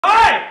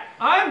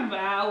I'm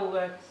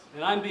Alex.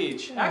 And I'm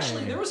Beach.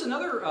 Actually, there was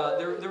another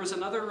there was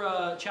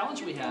another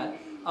challenge we had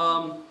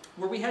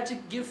where we had to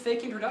give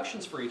fake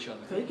introductions for each other.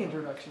 Fake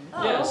introductions.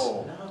 Oh. Yes.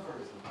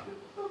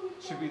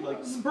 Should we like?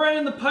 This is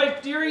Brandon the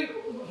Pipe Deary.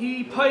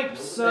 He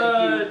pipes. He's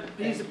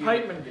a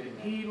pipeman.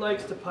 He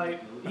likes to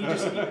pipe.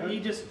 He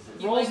just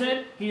rolls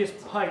in. He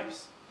just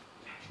pipes.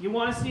 You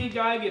want to see a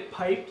guy get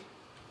piped?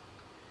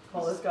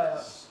 Call this guy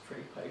up.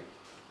 Straight pipe.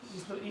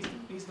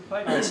 He's the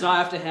pipe. Let's not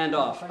have to hand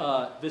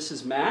off. This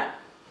is Matt.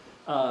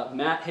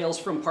 Matt hails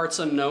from parts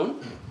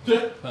unknown.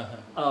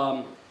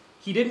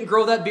 He didn't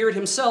grow that beard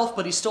himself,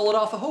 but he stole it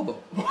off a hobo.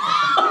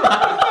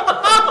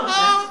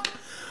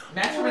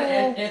 Matt from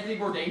an Anthony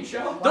Bourdain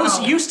show? Wow. Those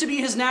used to be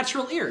his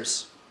natural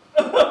ears.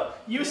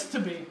 Used to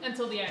be.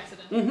 Until the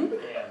accident. Mm-hmm.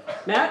 Yeah.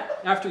 Matt,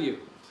 after you.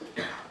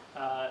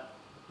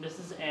 This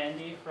is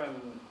Andy from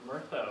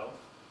Murtho.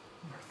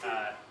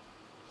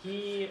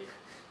 He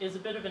is a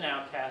bit of an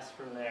outcast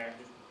from there.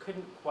 He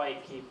couldn't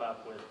quite keep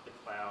up with the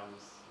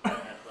clowns in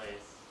that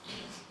place.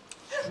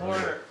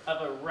 More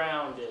of a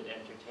rounded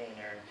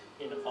entertainer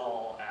in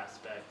all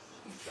aspects.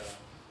 So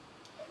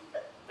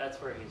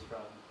that's where he's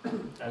from.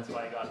 That's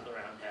why I got the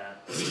round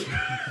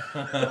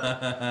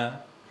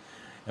hat.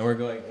 And we're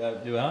going,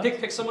 do I?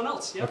 Pick someone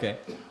else. Yep. Okay.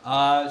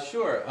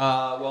 Sure.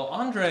 Well,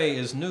 Andre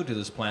is new to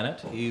this planet.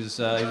 He's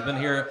been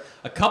here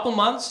a couple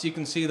months. You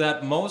can see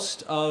that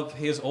most of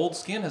his old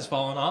skin has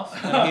fallen off,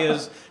 and he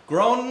has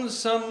grown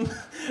some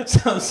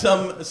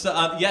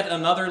yet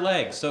another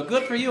leg. So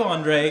good for you,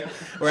 Andre.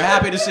 We're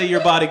happy to see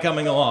your body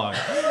coming along.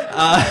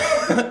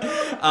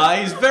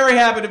 He's very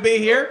happy to be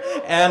here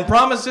and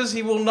promises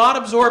he will not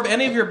absorb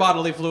any of your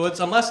bodily fluids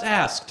unless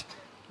asked.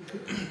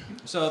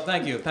 So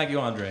thank you,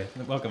 Andre.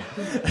 Welcome.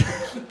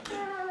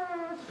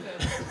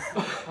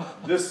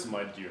 This,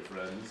 my dear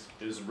friends,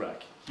 is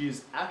Rek. He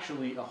is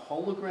actually a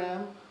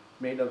hologram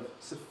made of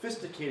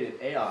sophisticated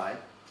AI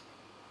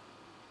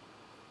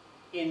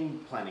in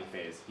planning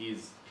phase.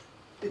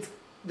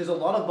 There's a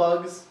lot of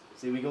bugs,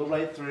 so we go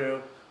right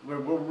through. We're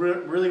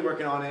really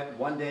working on it.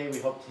 One day we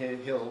hope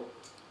he'll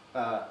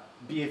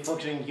be a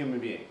functioning human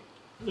being.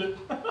 You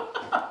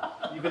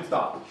can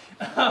stop.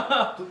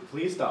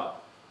 Please stop.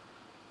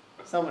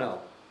 Someone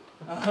else.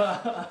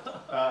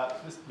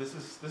 This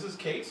is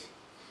Kate,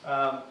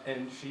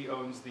 and she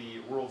owns the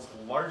world's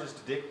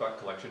largest dick butt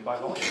collection by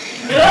volume.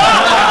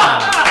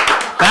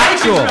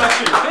 Factual.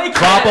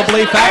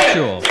 Probably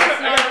factual.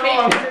 That's not a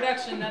fake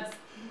introduction.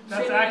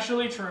 That's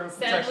actually true.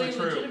 Sadly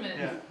legitimate.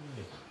 Yeah.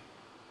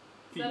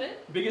 Is that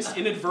it? Biggest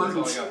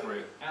inadvertence.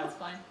 That's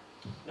fine.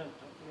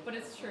 But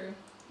it's true.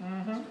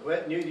 Mm-hmm.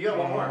 Wait, you got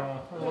one more.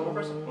 One more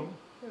person.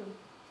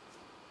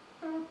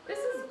 Who? This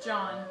is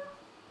John.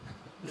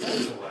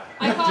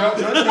 I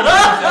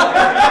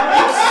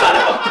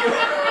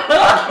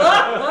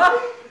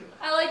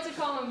like to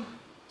call him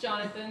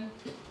Jonathan.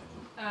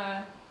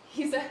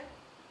 He's a...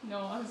 No,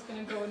 I was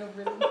going to go in a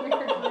really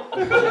weird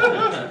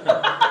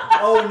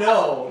Oh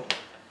no!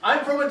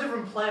 I'm from a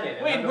different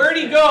planet. Wait, where'd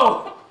he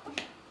go?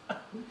 I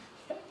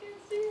can't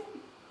see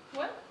him.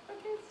 What? I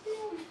can't see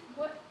him.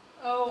 What?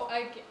 Oh,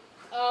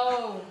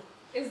 Oh.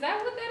 Is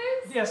that what that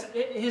is?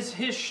 Yes,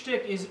 his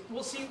shtick is...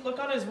 Well, see, look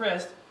on his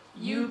wrist.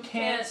 You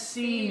can't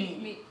see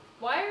me.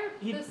 Why are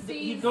the C's...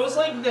 He goes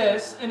like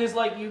this and is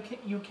like,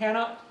 you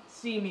cannot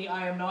see me.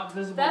 I am not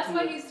visible. That's to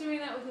why you. he's doing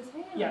that with his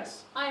hands.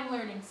 Yes. I'm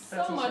learning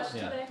so much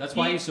today. That's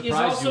why he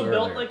surprised you earlier. He's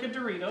also built like a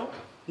Dorito.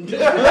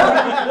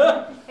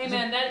 Hey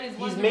man, that is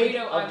one He's Dorito made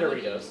I of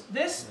would Doritos.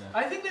 eat.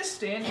 I think this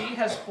standee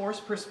has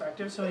forced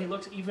perspective, so he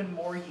looks even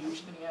more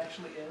huge than he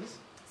actually is.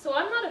 So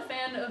I'm not a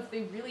fan of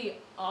the really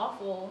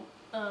awful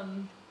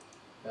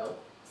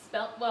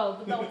Belt? Well,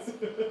 the belt's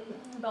the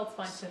belt's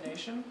fine.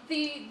 Fascination?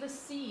 The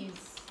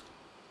C's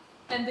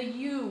and the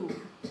U.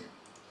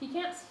 He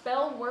can't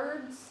spell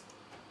words.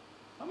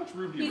 How much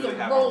room do you He's really a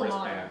have role on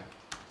model. wristband?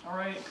 All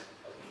right.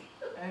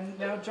 And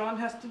now John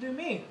has to do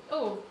me.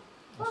 Oh,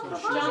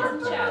 John's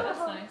John's chat. That's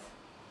nice.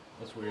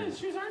 That's Yeah, weird. his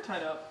shoes aren't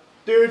tied up.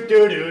 Do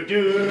do do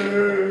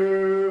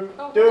do.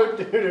 Oh, Do hold on.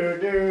 do do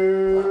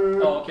do.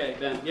 Oh, okay,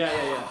 then. Yeah.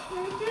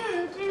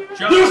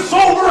 This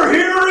over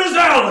here is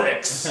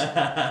Alex.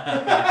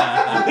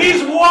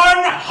 He's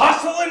one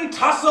hustling,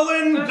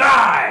 tussling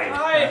guy.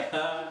 Hi.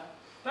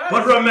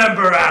 But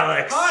remember,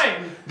 Alex,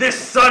 Fine. this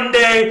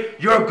Sunday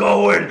you're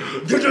going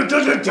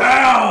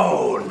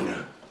down.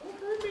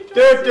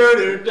 Do do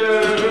do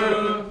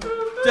do.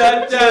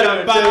 Da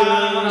da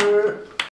da.